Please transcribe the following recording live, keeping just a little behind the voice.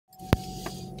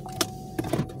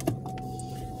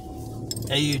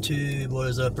Hey YouTube, what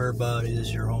is up everybody? This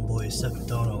is your homeboy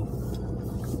Septono.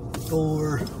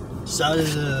 Decided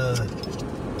to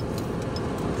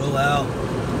go out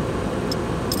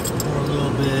for a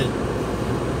little bit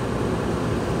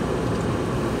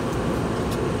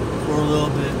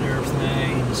and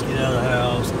everything. Just get out of the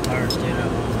house. I'm tired of staying at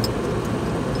home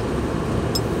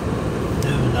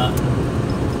doing nothing.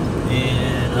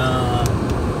 And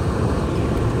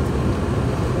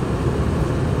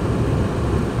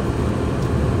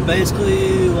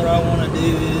basically what I want to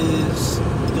do is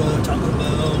go to Taco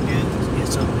Bell and get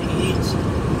something to eat.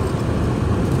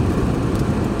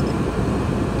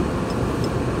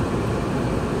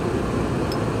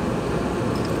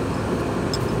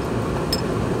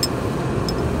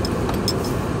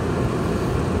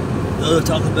 Go to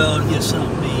Taco Bell and get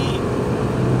something to eat.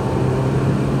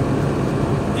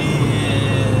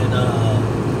 And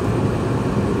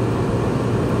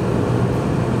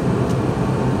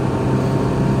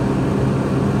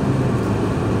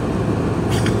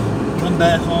come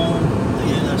back home, I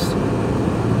guess,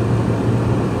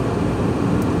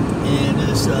 and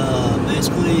just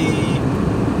basically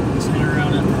just hang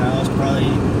around at the house. Probably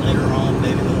later on,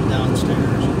 maybe go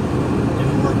downstairs, do a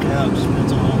workout. Just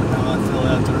depends on how I feel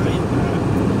after I eat back.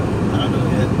 I don't know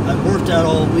yet. I've worked out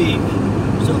all week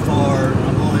so far.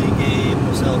 I've only gave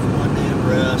myself 1 day of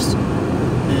rest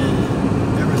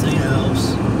and everything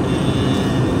else.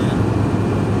 And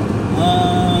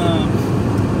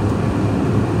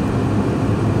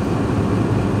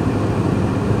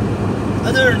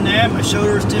other than that, my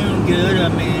shoulder's doing good. I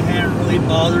mean, it hasn't really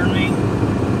bothered me.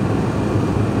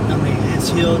 I mean, it's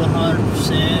healed 100%. I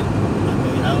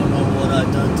mean, I don't know what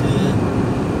I've done to it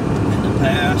in the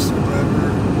past,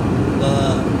 forever.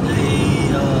 But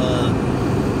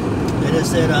they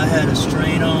just said I had a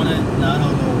strain on it, and I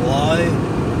don't know why.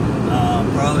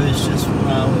 Probably it's just when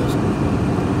I was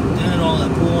doing all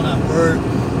that pulling at work.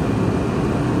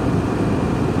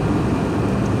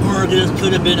 Or this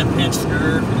could have been a pinched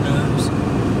nerve, who knows.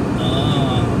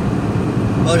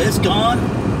 But it's gone.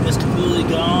 It's completely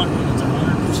gone. It's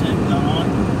 100% gone.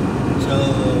 So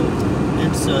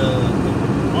it's the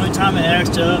only time it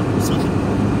acts up. It's like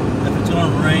if it's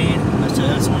going to rain. I said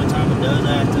that's the only time it does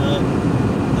act up.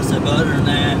 I said, but other than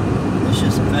that, it's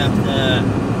just the fact that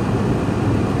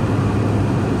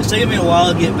it's taking me a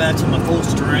while to get back to my full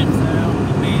strength now.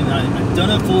 I mean, I've done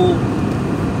a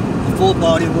full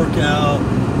body workout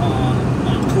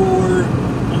on core.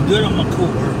 I'm good on my core.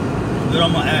 I'm good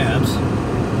on my abs.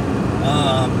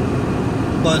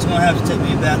 But it's going to have to take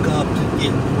me back up to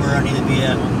get where I need to be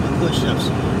at on my push-ups.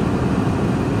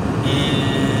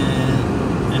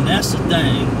 And that's the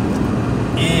thing.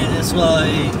 And it's like,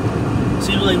 it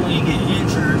seems like when you get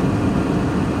injured,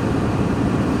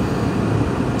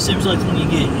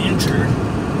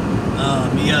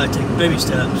 you gotta take baby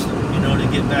steps, you know, to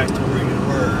get back to where you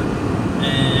were.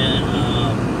 And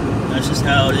that's just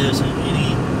how it is in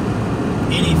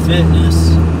any fitness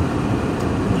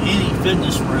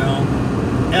realm.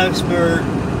 Expert,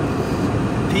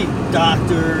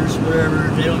 doctors, whatever,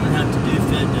 they don't even have to do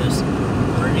fitness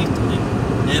or anything.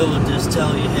 They will just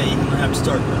tell you, hey, you're gonna have to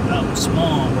start out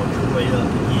small and work your way up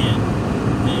again.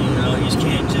 And you know, you just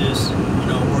can't just, you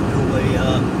know, work your way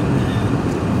up and then,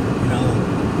 you know,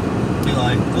 be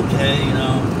like, okay, you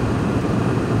know.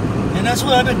 And that's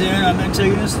what I've been doing. I've been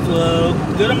taking it slow.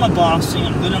 I'm good on my boxing,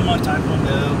 I'm good on my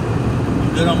taekwondo,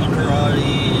 I'm good on my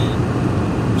karate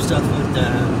and stuff like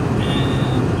that,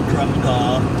 and Krav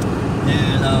Maga,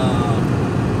 and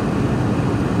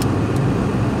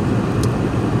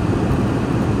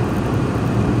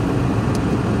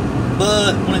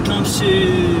but when it comes to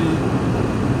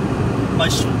my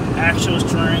actual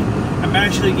strength, I'm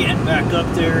actually getting back up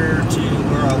there to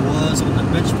where I was on the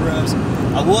bench press.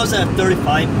 I was at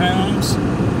 35 pounds,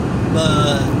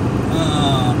 but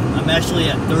I'm actually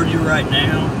at 30 right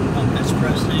now on bench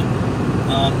pressing.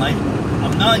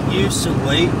 I'm not used to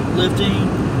weightlifting.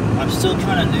 I'm still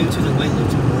kind of new to the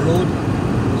weightlifting world,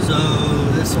 so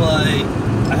it's like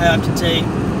I have to take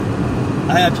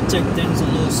things a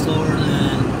little slower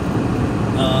than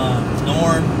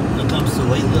norm when it comes to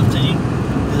weightlifting,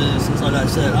 because it's like I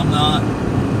said, I'm not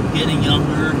getting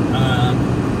younger, I'm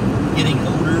getting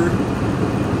older,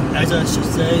 as I should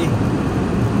say.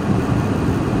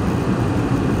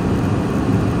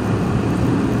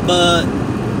 But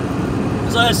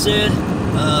as I said,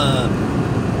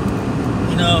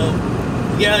 you know,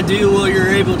 you gotta do what you're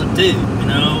able to do. You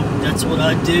know, that's what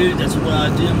I do. That's what I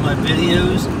do in my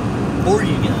videos for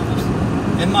you guys.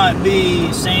 It might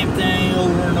be same thing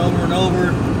over and over and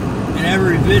over in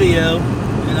every video,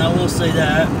 and I will say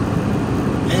that.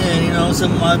 And you know,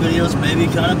 some of my videos may be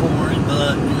kind of boring,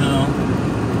 but you know,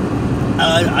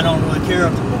 I don't really care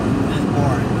if it's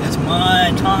boring. It's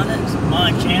my content, it's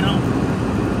my channel.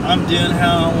 I'm doing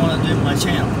how I want to do my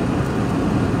channel.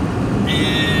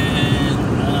 And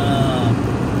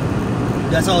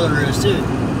that's all there is to it.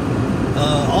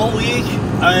 All week,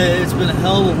 it's been a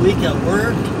hell of a week at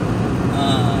work.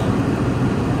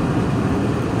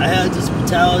 I had this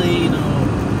mentality, you know,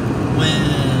 when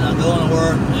I go into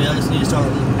work, maybe I just need to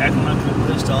start acting like I'm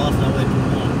pissed off. That way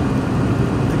people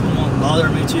won't bother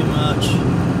me too much.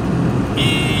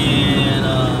 And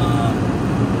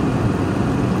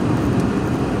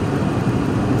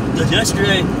because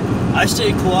yesterday, I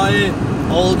stayed quiet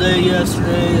all day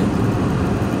yesterday.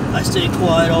 I stayed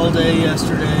quiet all day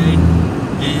yesterday,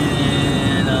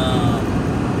 and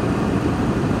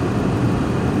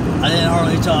I didn't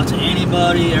hardly talk to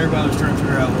anybody. Everybody was trying to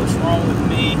figure out what's wrong with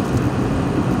me,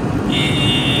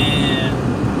 and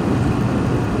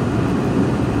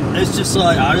it's just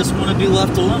like I just want to be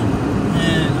left alone,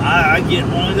 and I get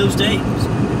one of those days.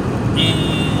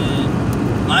 And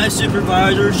my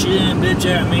supervisor, she didn't bitch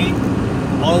at me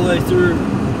all the way through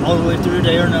the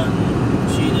day or nothing.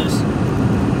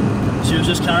 She was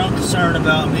just kind of concerned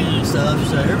about me and stuff.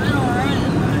 She's like, everything all right?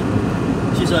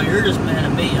 And she's like, you're just mad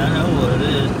at me. I know what it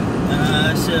is. And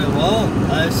I said, well,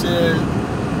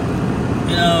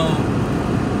 you know,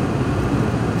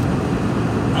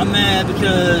 I'm mad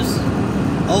because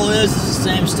all it is the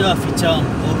same stuff you tell them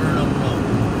over and over and over.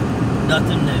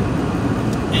 Nothing new.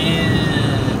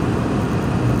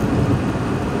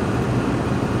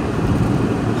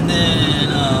 And then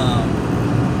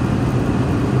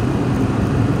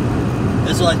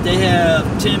it's like they have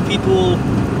 10 people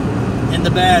in the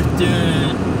back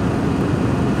doing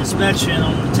inspection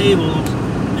on the tables,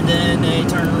 and then they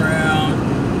turn around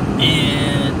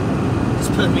and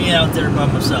just put me out there by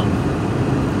myself.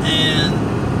 And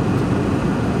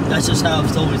that's just how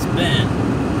it's always been.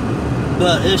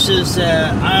 But it's just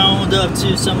that I owned up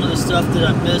to some of the stuff that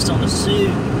I missed on the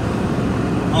suit,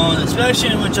 on the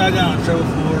inspection, which I got in trouble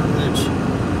for, which,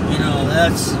 you know,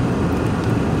 that's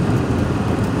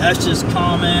just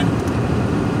common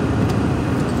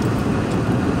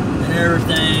and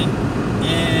everything,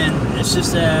 and it's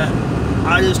just that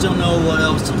I just don't know what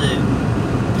else to do.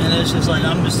 And it's just like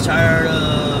I'm just tired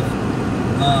of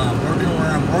working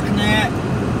where I'm working at.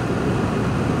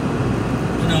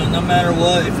 You know, no matter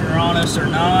what, if you're honest or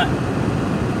not,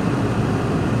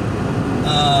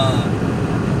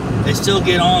 they still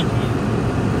get on you.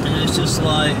 And it's just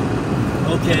like,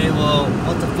 okay, well,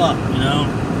 what the fuck, you know?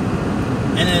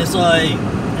 And it's like,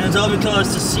 and it's all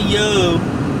because the CEO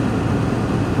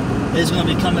is going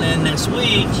to be coming in next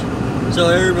week, so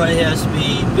everybody has to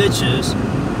be bitches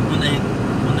when the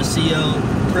CEO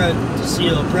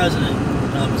president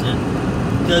comes in,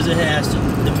 because it has to,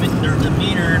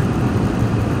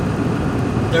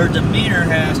 their demeanor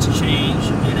has to change,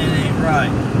 and it ain't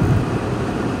right.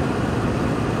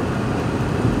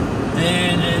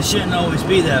 And it shouldn't always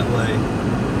be that way.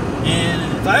 And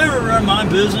if I ever run my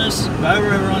business,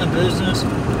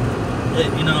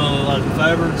 you know, like if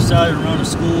I ever decide to run a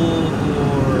school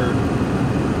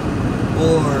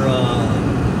or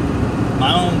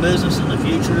my own business in the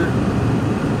future,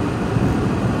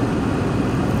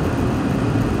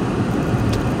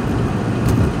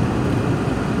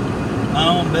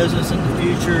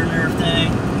 and everything,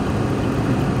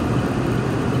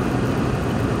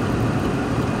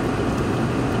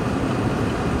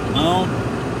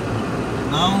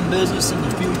 my own business in the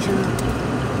future.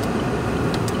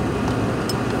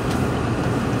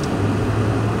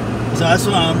 So that's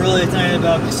what I'm really thinking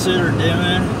about considering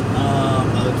doing.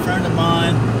 A friend of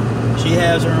mine, she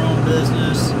has her own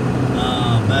business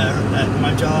at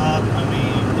my job. I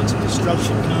mean, it's a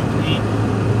construction company.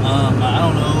 I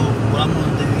don't know what I'm going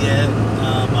to do yet.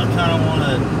 I kind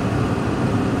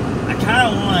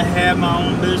of want to have my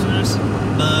own business,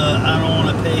 but I don't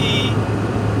want to pay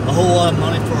a whole lot of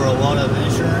money for a lot of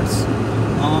insurance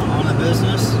on a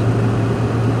business.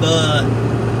 But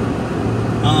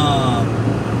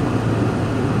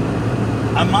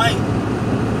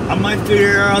I might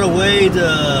figure out a way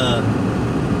to,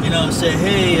 you know, say,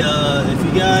 hey, if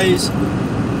you guys,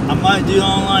 I might do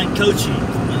online coaching,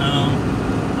 you know,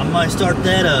 I might start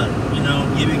that up, you know,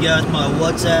 give you guys my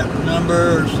WhatsApp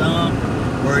number or something,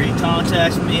 or you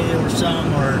contact me or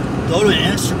something, or go to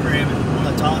Instagram if you want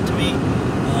to talk to me.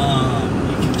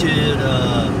 You could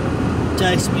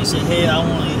text me and say, hey, I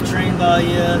want to get trained by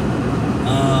you.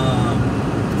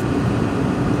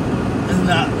 And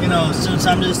not, you know, since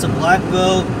I'm just a black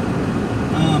belt,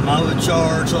 I would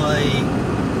charge like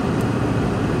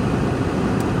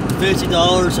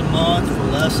 $50 a month for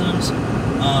lessons,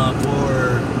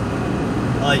 for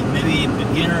like maybe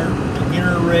beginner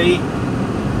rate.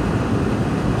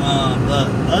 But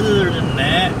other than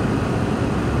that,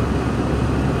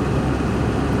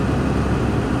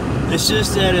 it's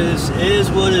just that it is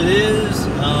what it is.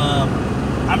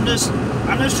 I'm just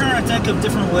trying to think of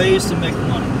different ways to make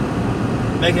money,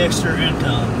 make extra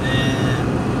income, and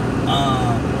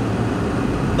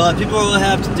but people will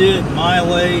have to do it my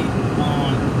way,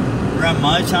 around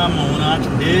my time, on when I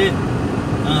can do it.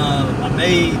 I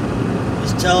may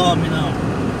just tell them,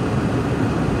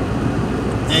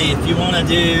 hey, if you want to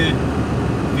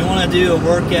do a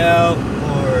workout,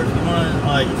 or if you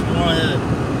want to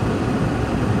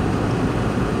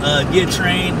get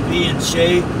trained to be in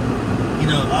shape,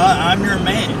 I'm your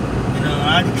man.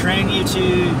 I can train you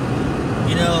to,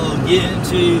 get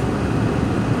into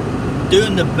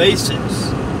doing the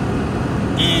basics,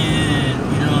 and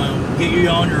get you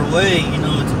on your way,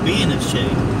 to being in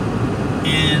shape.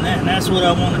 And that's what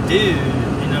I want to do,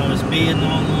 is be an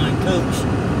online coach,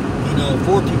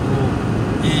 for people,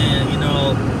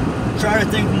 and try to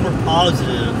think more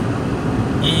positive,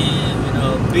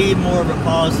 and be more of a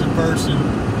positive person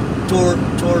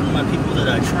toward my people that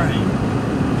I train.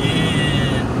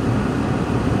 And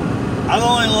I've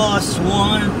only lost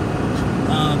one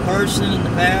person in the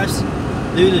past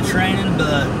due to training,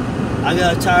 but I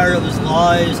got tired of his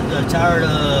lies. I got tired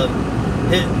of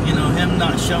him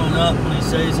not showing up when he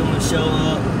says he's going to show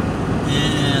up.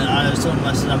 And I just told him,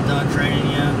 I said, I'm done training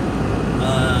you.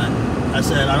 I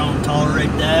said, I don't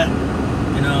tolerate that.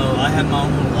 I have my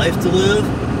own life to live,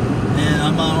 and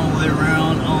I'm not going to wait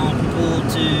around on people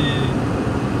to,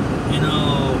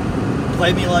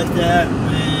 play me like that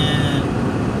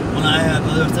when I have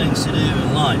other things to do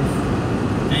in life.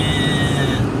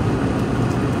 And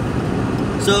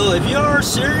so if you are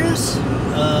serious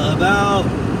about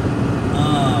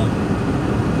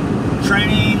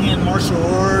training in martial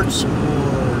arts,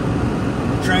 or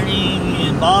training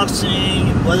in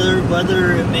boxing, whether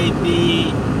it may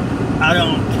be, I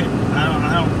don't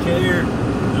care. I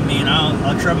mean,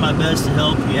 I'll try my best to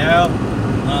help you out.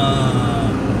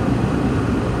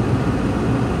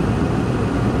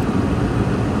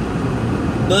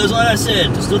 But like I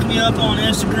said, just look me up on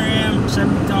Instagram,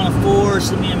 SevenMcDonald4,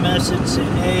 send me a message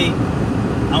saying, hey,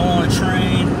 I want to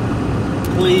train.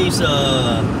 Please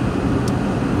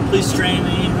train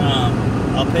me.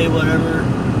 I'll pay whatever,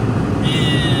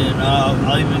 and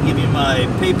I'll even give you my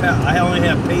PayPal. I only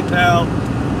have PayPal,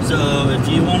 so if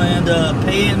you want to end up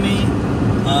paying me,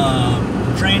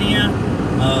 training you,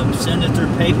 send it through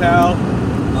PayPal.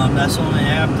 That's the only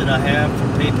app that I have for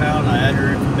PayPal, and I add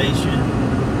your information.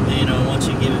 And, once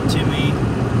you give it to me,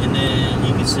 and then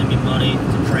you can send me money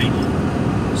to train you.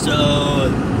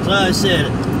 So, like I said,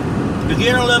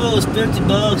 beginner level is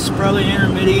 $50. Probably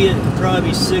intermediate would probably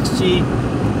be 60.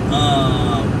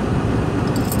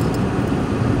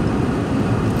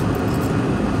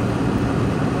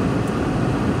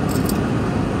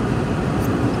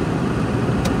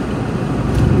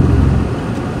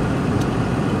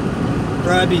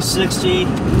 Probably be 60.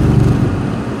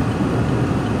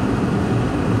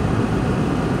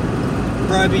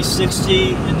 Probably be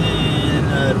 60, and then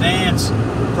advanced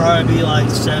probably be like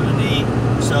 70,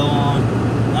 so on.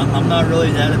 I'm not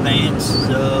really that advanced,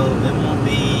 so it won't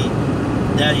be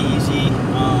that easy.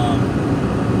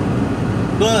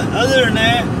 But other than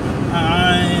that,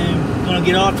 I'm gonna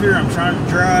get off here. I'm trying to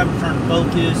drive, I'm trying to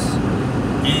focus,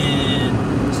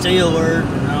 and stay alert.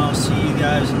 And I'll see you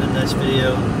guys in the next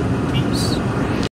video. Peace.